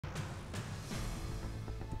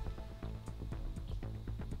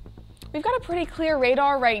We've got a pretty clear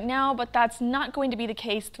radar right now, but that's not going to be the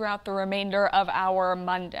case throughout the remainder of our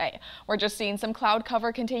Monday. We're just seeing some cloud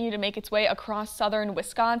cover continue to make its way across southern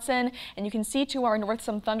Wisconsin, and you can see to our north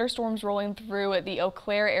some thunderstorms rolling through the Eau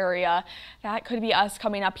Claire area. That could be us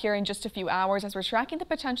coming up here in just a few hours as we're tracking the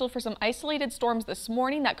potential for some isolated storms this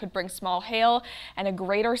morning that could bring small hail and a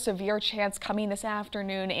greater severe chance coming this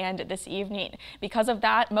afternoon and this evening. Because of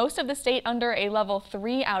that, most of the state under a level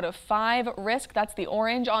 3 out of 5 risk. That's the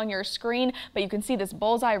orange on your screen, but you can see this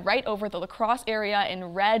bullseye right over the La Crosse area in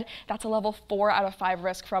red. That's a level 4 out of 5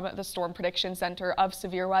 risk from the Storm Prediction Center of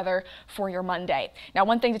severe weather for your Monday. Now,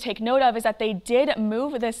 one thing to take note of is that they did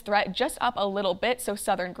move this threat just up a little bit. So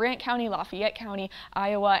southern Grant County, Lafayette County,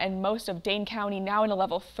 Iowa, and most of Dane County now in a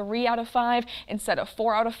level 3 out of 5 instead of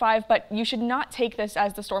 4 out of 5. But you should not take this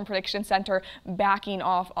as the Storm Prediction Center backing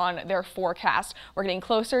off on their forecast. We're getting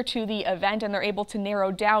closer to the event and they're able to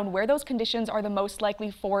narrow down where those conditions are the most likely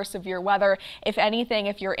for severe weather. If anything,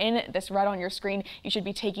 if you're in this red on your screen, you should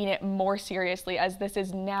be taking it more seriously, as this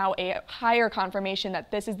is now a higher confirmation that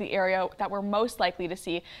this is the area that we're most likely to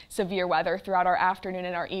see severe weather throughout our afternoon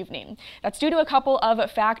and our evening. That's due to a couple of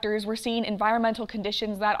factors. We're seeing environmental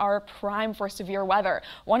conditions that are prime for severe weather,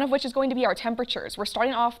 one of which is going to be our temperatures. We're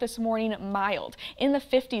starting off this morning mild in the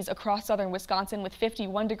 50s across southern Wisconsin, with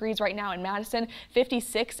 51 degrees right now in Madison,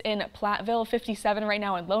 56 in Platteville, 57 right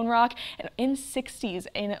now in Lone Rock, and in 60s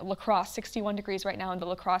in La Crosse, 61 degrees right now in the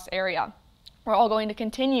La Crosse area. We're all going to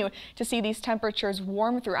continue to see these temperatures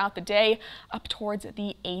warm throughout the day, up towards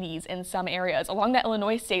the 80s in some areas. Along that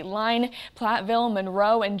Illinois state line, Platteville,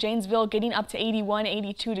 Monroe, and Janesville getting up to 81,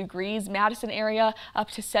 82 degrees. Madison area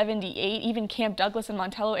up to 78. Even Camp Douglas and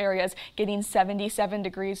Montello areas getting 77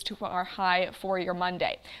 degrees to our high for your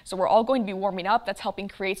Monday. So we're all going to be warming up. That's helping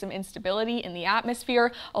create some instability in the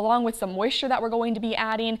atmosphere, along with some moisture that we're going to be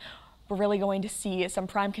adding. We're really going to see some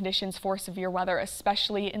prime conditions for severe weather,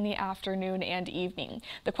 especially in the afternoon and evening.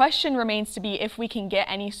 The question remains to be if we can get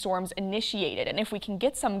any storms initiated, and if we can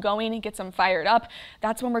get some going and get some fired up,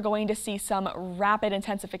 that's when we're going to see some rapid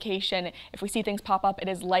intensification. If we see things pop up, it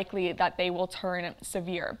is likely that they will turn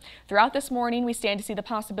severe. Throughout this morning, we stand to see the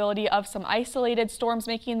possibility of some isolated storms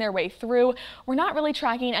making their way through. We're not really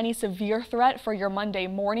tracking any severe threat for your Monday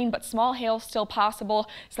morning, but small hail still possible,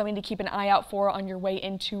 something to keep an eye out for on your way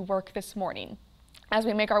into work this morning. As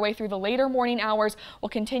we make our way through the later morning hours, we'll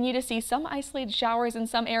continue to see some isolated showers in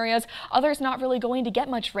some areas, others not really going to get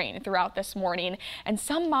much rain throughout this morning, and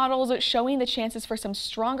some models showing the chances for some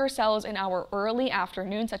stronger cells in our early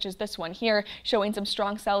afternoon, such as this one here, showing some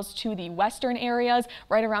strong cells to the western areas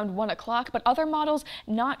right around 1 o'clock, but other models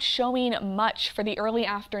not showing much for the early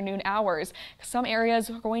afternoon hours. Some areas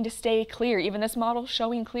are going to stay clear, even this model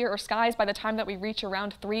showing clearer skies by the time that we reach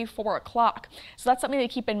around 3, 4 o'clock. So that's something to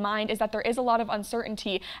keep in mind, is that there is a lot of uncertainty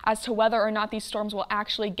as to whether or not these storms will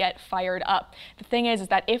actually get fired up. The thing is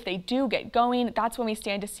that if they do get going, that's when we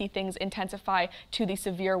stand to see things intensify to the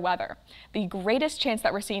severe weather. The greatest chance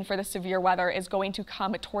that we're seeing for the severe weather is going to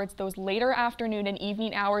come towards those later afternoon and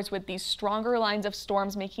evening hours, with these stronger lines of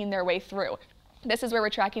storms making their way through. This is where we're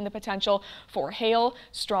tracking the potential for hail,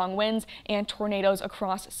 strong winds, and tornadoes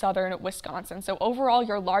across southern Wisconsin. So overall,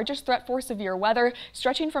 your largest threat for severe weather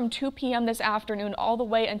stretching from 2 p.m. this afternoon all the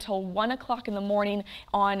way until 1 o'clock in the morning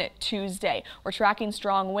on Tuesday. We're tracking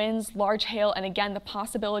strong winds, large hail, and again, the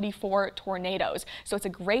possibility for tornadoes. So it's a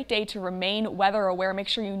great day to remain weather aware. Make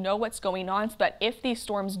sure you know what's going on so that if these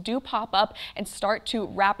storms do pop up and start to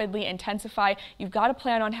rapidly intensify, you've got to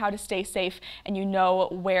plan on how to stay safe and you know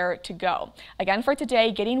where to go. Again, for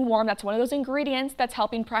today, getting warm, that's one of those ingredients that's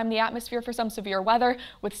helping prime the atmosphere for some severe weather,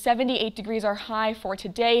 with 78 degrees our high for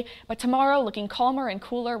today, but tomorrow looking calmer and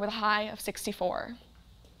cooler with a high of 64.